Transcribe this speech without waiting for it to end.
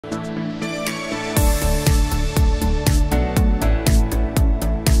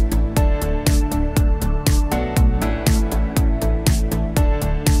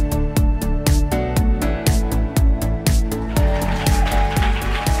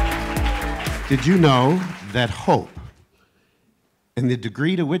Did you know that hope and the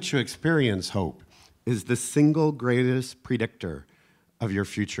degree to which you experience hope is the single greatest predictor of your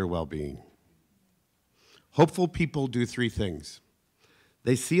future well-being? Hopeful people do three things.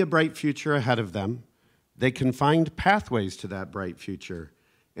 They see a bright future ahead of them, they can find pathways to that bright future,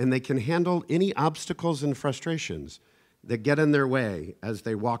 and they can handle any obstacles and frustrations that get in their way as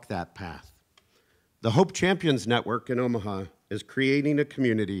they walk that path. The Hope Champions Network in Omaha is creating a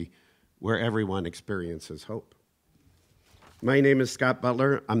community where everyone experiences hope. My name is Scott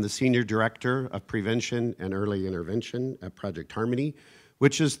Butler. I'm the Senior Director of Prevention and Early Intervention at Project Harmony,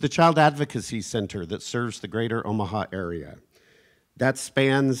 which is the child advocacy center that serves the greater Omaha area. That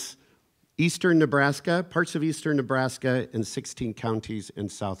spans eastern Nebraska, parts of eastern Nebraska, and 16 counties in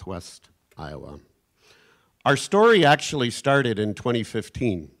southwest Iowa. Our story actually started in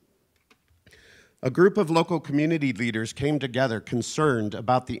 2015. A group of local community leaders came together concerned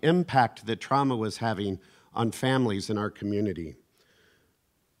about the impact that trauma was having on families in our community.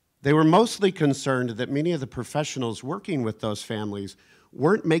 They were mostly concerned that many of the professionals working with those families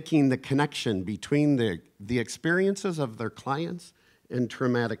weren't making the connection between the experiences of their clients and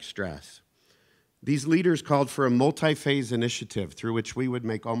traumatic stress. These leaders called for a multi-phase initiative through which we would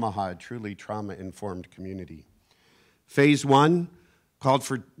make Omaha a truly trauma-informed community. Phase one called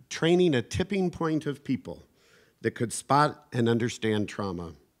for training a tipping point of people that could spot and understand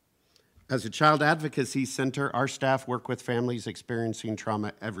trauma. As a child advocacy center, our staff work with families experiencing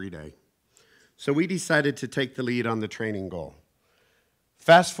trauma every day. So we decided to take the lead on the training goal.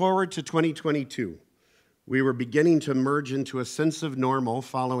 Fast forward to 2022. We were beginning to merge into a sense of normal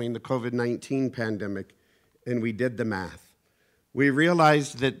following the COVID-19 pandemic, and we did the math. We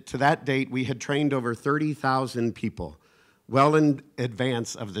realized that to that date, we had trained over 30,000 people, well in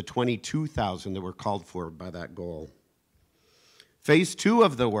advance of the 22,000 that were called for by that goal. Phase two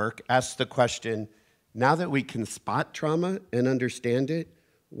of the work asks the question, now that we can spot trauma and understand it,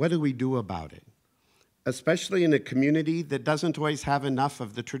 what do we do about it? Especially in a community that doesn't always have enough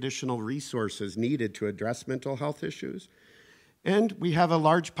of the traditional resources needed to address mental health issues. And we have a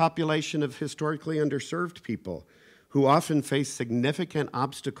large population of historically underserved people who often face significant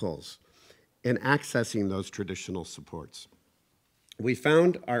obstacles in accessing those traditional supports. We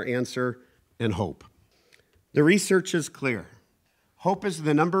found our answer in hope. The research is clear. Hope is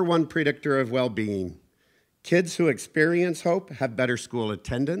the #1 predictor of well-being. Kids who experience hope have better school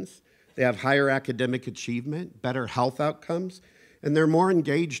attendance, they have higher academic achievement, better health outcomes, and they're more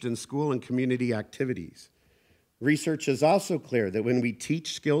engaged in school and community activities. Research is also clear that when we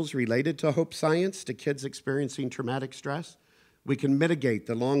teach skills related to hope science to kids experiencing traumatic stress, we can mitigate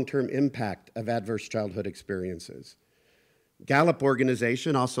the long-term impact of adverse childhood experiences. Gallup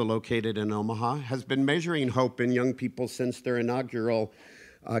organization, also located in Omaha, has been measuring hope in young people since their inaugural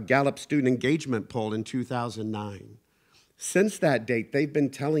Gallup student engagement poll in 2009. Since that date, they've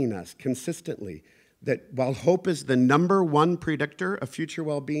been telling us consistently that while hope is the #1 predictor of future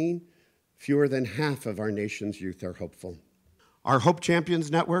well-being, fewer than half of our nation's youth are hopeful. Our Hope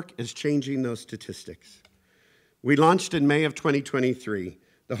Champions Network is changing those statistics. We launched in May of 2023.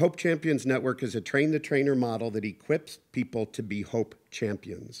 The Hope Champions Network is a train-the-trainer model that equips people to be hope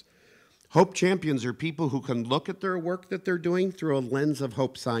champions. Hope champions are people who can look at their work that they're doing through a lens of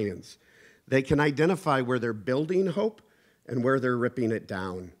hope science. They can identify where they're building hope and where they're ripping it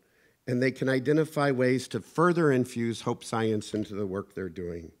down. And they can identify ways to further infuse hope science into the work they're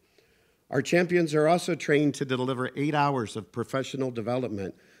doing. Our champions are also trained to deliver 8 hours of professional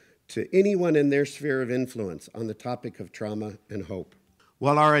development to anyone in their sphere of influence on the topic of trauma and hope.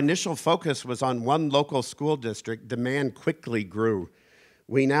 While our initial focus was on one local school district, demand quickly grew.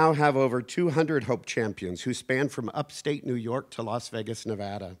 We now have over 200 Hope Champions who span from upstate New York to Las Vegas,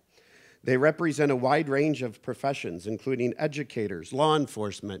 Nevada. They represent a wide range of professions, including educators, law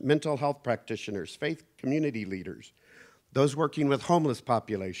enforcement, mental health practitioners, faith community leaders, those working with homeless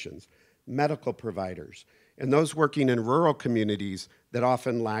populations, medical providers, and those working in rural communities that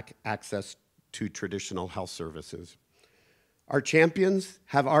often lack access to traditional health services. Our champions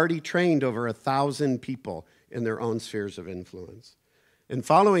have already trained over 1,000 people in their own spheres of influence. And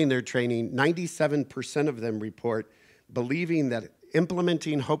following their training, 97% of them report believing that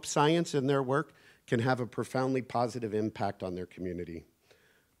implementing hope science in their work can have a profoundly positive impact on their community.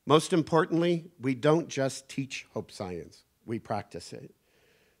 Most importantly, we don't just teach hope science, we practice it.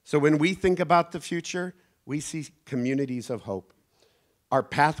 So when we think about the future, we see communities of hope. Our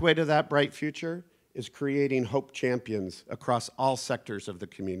pathway to that bright future is creating hope champions across all sectors of the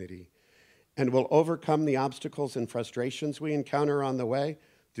community. And we'll overcome the obstacles and frustrations we encounter on the way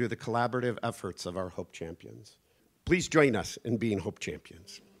through the collaborative efforts of our Hope Champions. Please join us in being Hope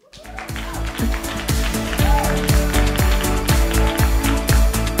Champions.